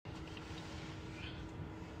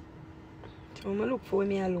I'm going to look for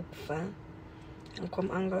what I look for. And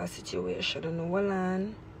come angle a situation on the wall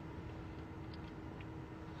on.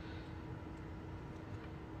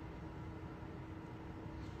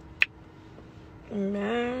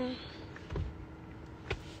 Man.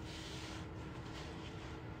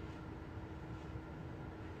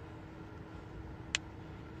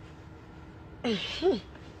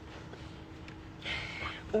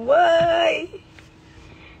 Why?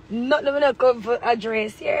 Not even a come for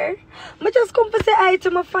address here. I just come for say hi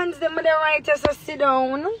to my fans. Them with the writers to sit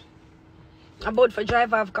down. About for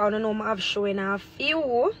drive off car, I know I have showing a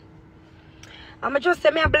few. I'm just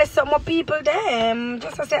say me I bless some more people them.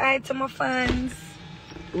 Just to say hi to my fans.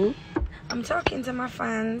 I'm talking to my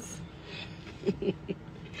fans.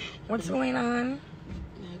 What's going on?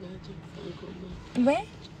 Where?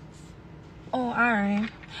 Oh, alright.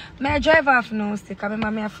 May I drive off now, stick? I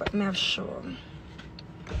remember me have show.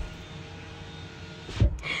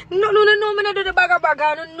 No, me not do the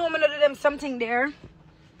bagger. No, me not do them something there.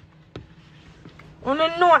 Oh,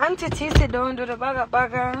 no, Auntie sit down, do the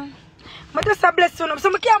bagger. I just a bless you up.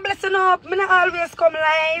 So I can't bless you up. I not always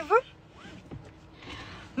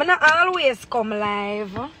come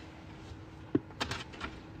live.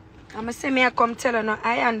 I'ma say me I come tell you no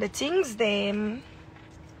I and the things them.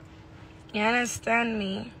 You understand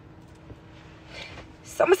me?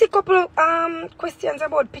 So I see a couple questions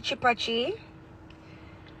about Pitchy Patchy.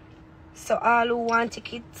 So all who want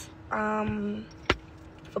tickets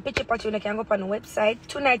for Pitchy Patchy, you can go up on the website.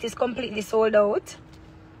 Tonight is completely sold out.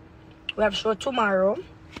 We have show tomorrow.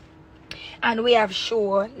 And we have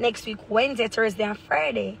show next week, Wednesday, Thursday, and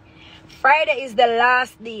Friday. Friday is the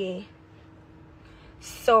last day.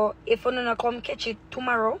 So if you don't come catch it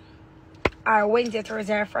tomorrow, or Wednesday,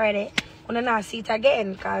 Thursday, or Friday, you don't not see it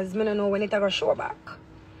again, because I don't know when it's going to show back.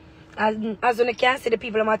 As you can see, the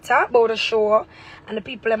people that talk about the show, and the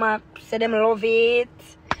people that say them love it,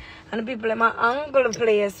 and the people that angle the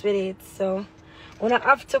place with it. So you don't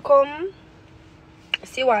have to come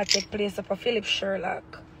see what take place up at Philip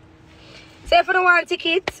Sherlock. So if you don't want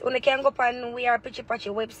tickets, you can go up on We Are Pitchy Patchy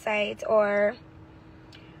website, or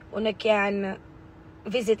you can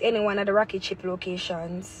visit any one of the Rocket Chip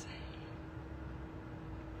locations.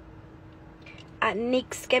 At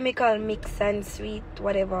Nick's Chemical Mix and Sweet,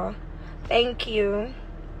 whatever. Thank you.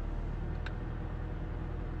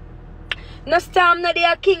 No storm na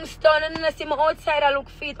there Kingston, and I see my outside I look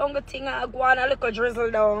fit. Only thing I go on a little drizzle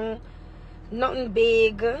down. Nothing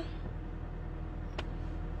big.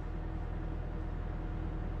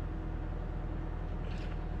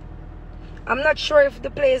 I'm not sure if the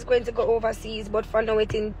play is going to go overseas, but for now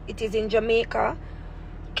it is in Jamaica,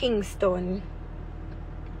 Kingston.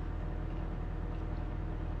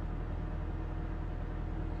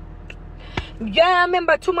 Yeah, I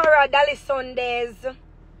remember tomorrow Dolly Sundays.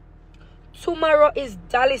 Tomorrow is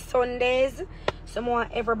Dolly Sundays. So I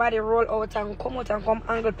want everybody roll out and come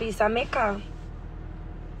angle piece and make her.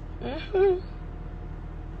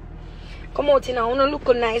 Come out in a look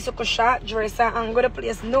nice, look a short dress and go to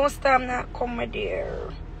place. No storm not come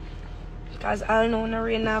there. Because I know no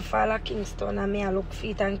rain not fall at Kingston and me I look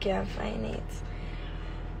fit and can't find it.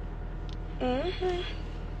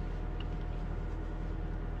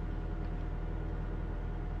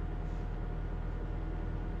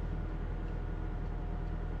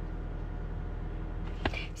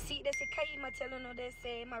 See, they say Kaima tell you they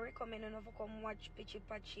say I recommend you to come watch Pitchy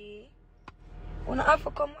Patchy. You don't have to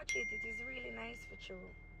come watch it. It is really nice for you.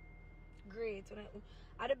 Great.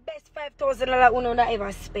 Are the best $5,000 you that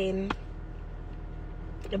ever spend.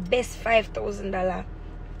 The best $5,000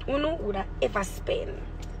 you would have ever spend.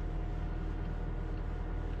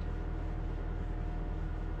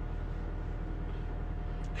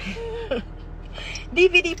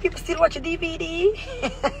 DVD, people still watch DVD.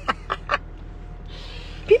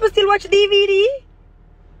 People still watch DVD.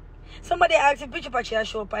 Somebody asked if Pitchy Patchy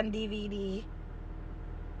show up on DVD.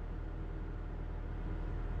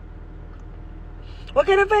 What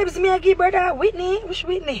kind of vibes me I give brother? Whitney? Which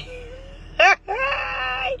Whitney?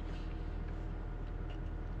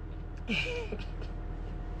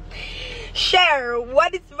 Cher,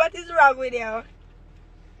 what is wrong with you?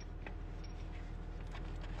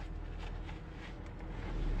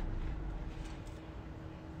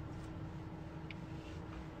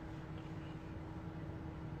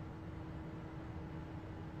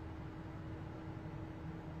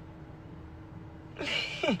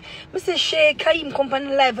 Mr. Shay Kaim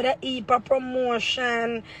company live with the EPA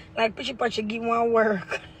promotion. Like Pitchy Patchy give one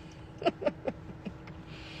work.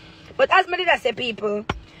 But as many that say people,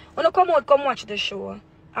 when you come out, come watch the show.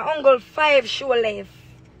 I only 5 show left.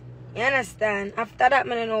 You understand? After that, I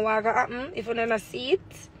don't know what will happen if you don't see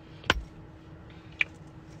it.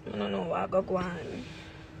 I don't know what I go on.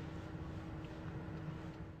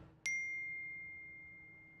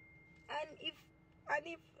 And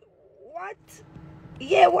if what?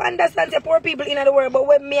 Yeah, we understand the poor people in the world, but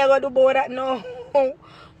what me I gonna do about that now?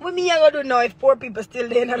 What me I gonna do now if poor people still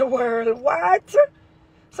there in the world? What?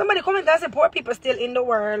 Somebody comment and say poor people still in the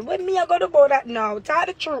world. What me I gonna do about that now? Tell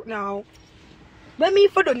the truth now. What me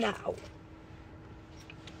for do now?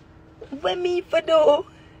 What me for do?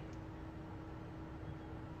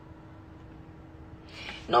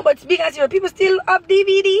 No, but speaking as people still have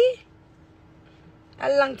DVD.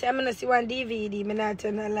 A long time I don't see one DVD. I'm not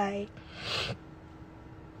telling a lie.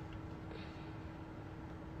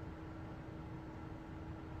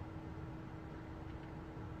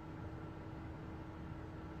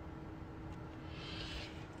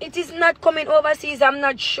 It is not coming overseas. I'm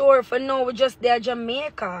not sure. For now, we're just there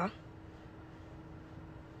Jamaica.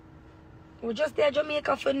 We're just there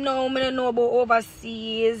Jamaica for now. I don't know about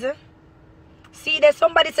overseas. See, there's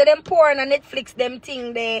somebody say them porn on Netflix, them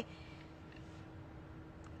thing there.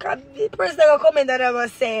 The person that comment that I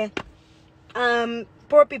was say,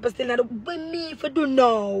 poor people still not. What me for do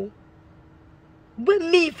now? What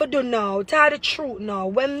me for do now? Tell the truth now.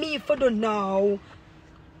 What me for do now?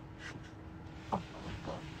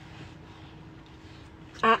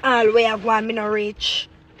 All where I go, I'm not rich.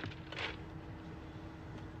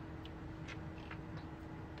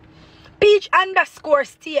 Peach underscore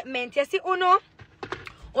statement. You see, uno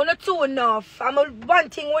too enough. I'm one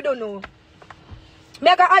thing we don't know.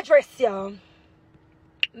 Mega address ya.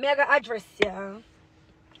 Mega address ya.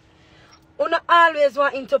 Uno always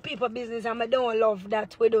want into people business and I don't love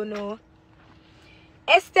that. We don't know.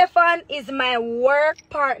 Estefan is my work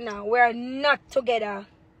partner. We're not together.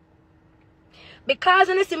 Because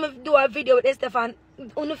when you see me do a video with Estefan,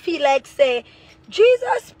 you feel like say,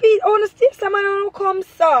 Jesus speed, I want to see someone who come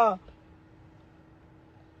so.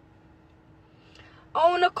 I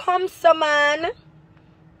want to come so, man.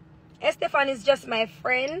 Estefan is just my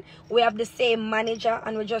friend. We have the same manager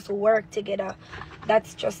and we just work together.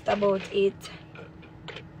 That's just about it.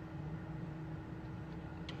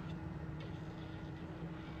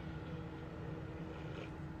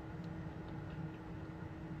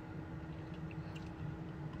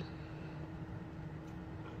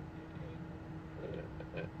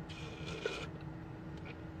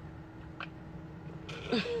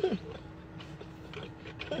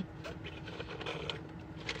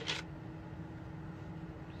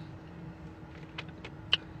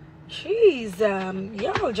 Jeez,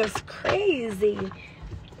 y'all just crazy.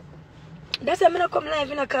 That's why I'm not come live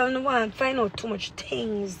in a call and want to find out too much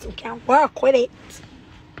things. You can't work with it.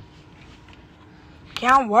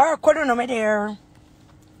 Can't work with it no there.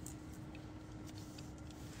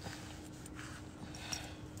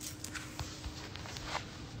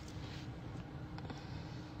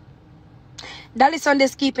 Dolly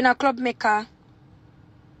Sunday's keeping a club maker.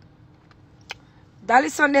 Dolly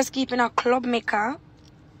Sunday's keeping a club maker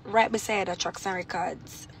right beside the Trucks and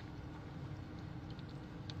Records.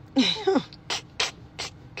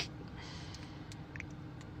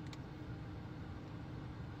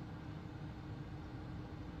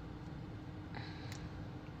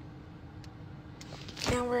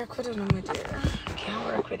 Can't work with it no more dear. Can't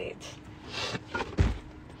work with it.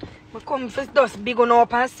 I come first just big on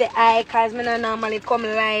up and say hi because I don't normally come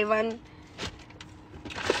live, and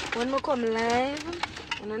when I come live,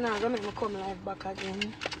 I don't know, make me come live back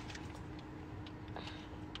again.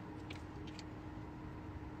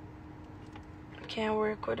 Can't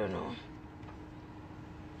work with it no.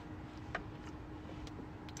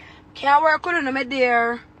 Can't work with it no, my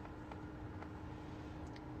dear.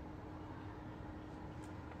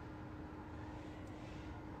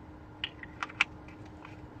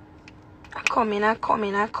 I come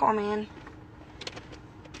in.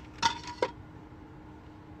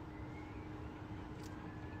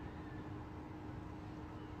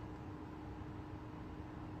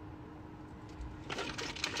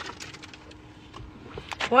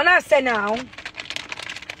 What I say now?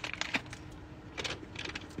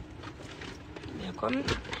 Me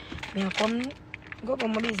come go about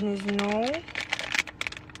my business now.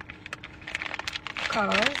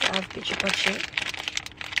 Because I have pitchy patchy.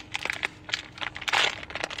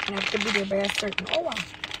 I have to be there by a certain hour,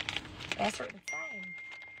 by a certain time.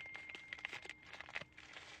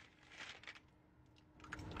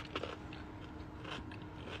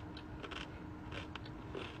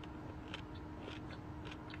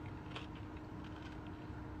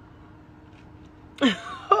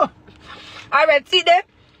 Alright, see there?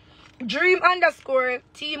 Dream underscore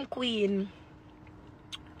team queen.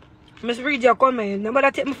 Miss read your comment.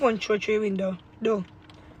 Nobody take my phone through your window. Do.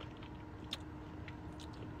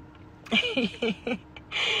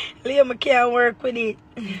 Liam can't work with it.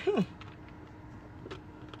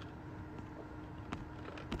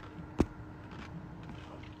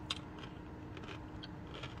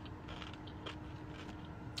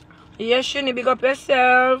 Yes, Shini, big up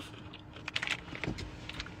yourself.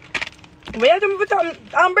 Where do you put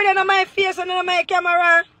umbrella on my face and on my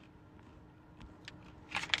camera?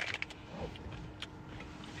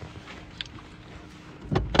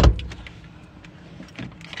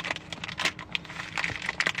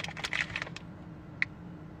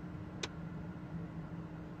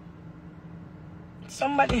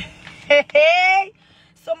 Somebody,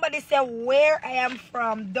 somebody said where I am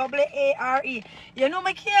from. W-A-R-E. You know,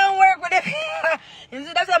 I can't work with it. You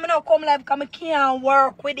see, that's why I'm not come live because I can't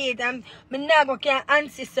work with it. And I'm not can't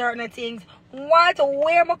answer certain things. What?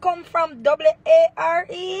 Where I come from?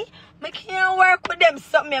 W-A-R-E? I can't work with them.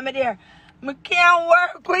 Something I'm there. I can't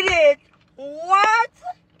work with it. What?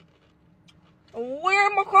 Where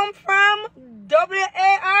I come from?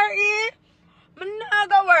 W-A-R-E? I'm not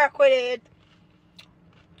gonna work with it.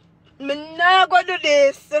 I'm not gonna do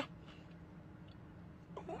this.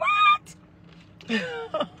 What?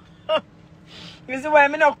 This is why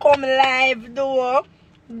I'm not come live though.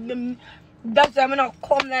 That's why I'm not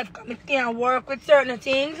come live because I can't work with certain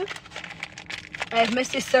things. I've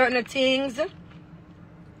missed certain things.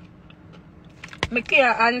 I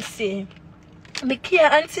can't answer. I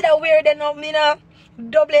can't answer that where they know me now.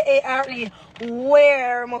 W-A-R-E.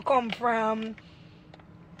 Where I come from.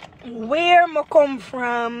 Where I come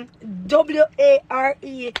from.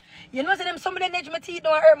 W-A-R-E. You know, so them some of the edge my teeth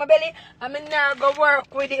don't hurt my belly. I'm not gonna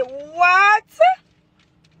work with it. What?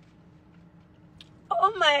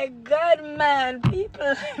 Oh my God, man. People,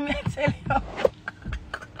 let me tell you.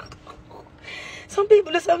 Some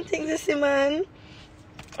people do some things you see, man.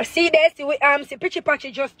 See this, see Pitchy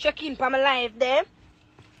Patchy just check in for my life there.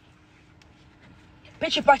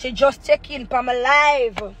 Pitchy Patchy just check in for my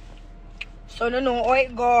life. So no know how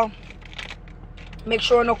it go. Make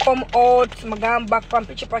sure no come out. I'm going back from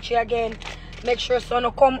Pitchy Patchy again. Make sure so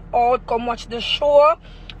no come out, come watch the show.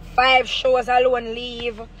 5 shows alone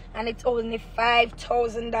leave. And it's only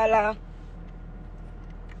 $5,000.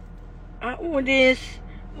 And who this?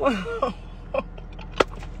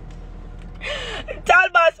 Tall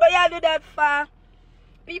boss, why you do that for?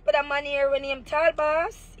 People that man here when him tall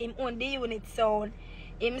boss, him own the unit sound.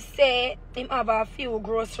 Him say him have a few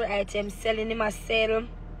grocery items selling. Him a sell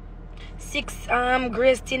 6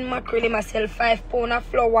 grace tin mackerel. Him a sell 5 pound of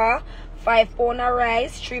flour, 5 pound of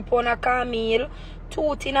rice, 3 pound of cornmeal,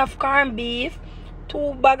 2 tin of corned beef,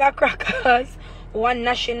 2 bag of crackers, 1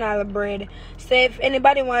 national bread. So if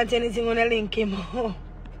anybody wants anything, I'm gonna link him up.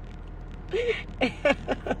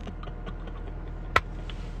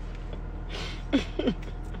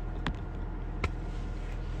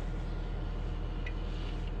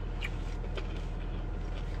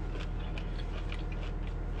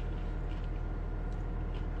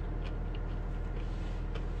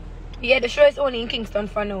 Yeah, the show is only in Kingston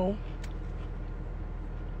for now.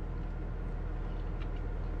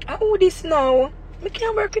 Who this now? I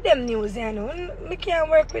can't work with them news, you know. I can't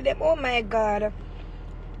work with them. Oh my God.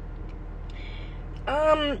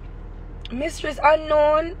 Mistress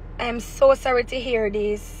Unknown, I'm so sorry to hear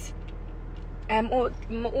this. I'm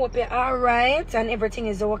hope you're alright and everything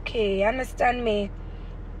is okay. Understand me?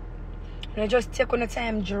 I just take on the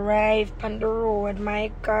time drive on the road.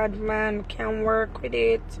 My God, man, can't work with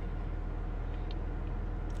it.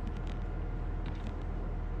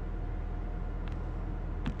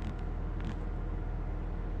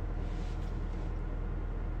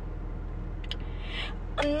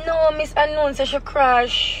 No, Miss Unknown says she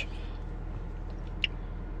crash.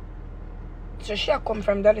 So she come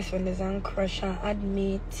from Dallas when there's and crash and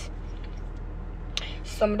admit.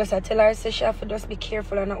 Some does I tell her say she have to just be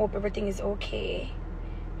careful and I hope everything is okay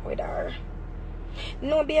with her.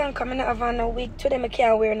 No, Bianca, I not have no wig. Today I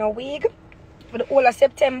can't wear no wig. For the whole of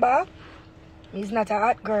September, he's not a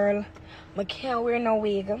hot girl. I can't wear no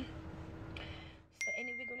wig. So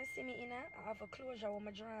anyway, gonna see me in I have a closure with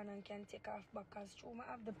my draw and can take off because through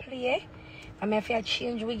I have the play. I may have to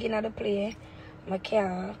change wig in the play. I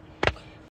can't.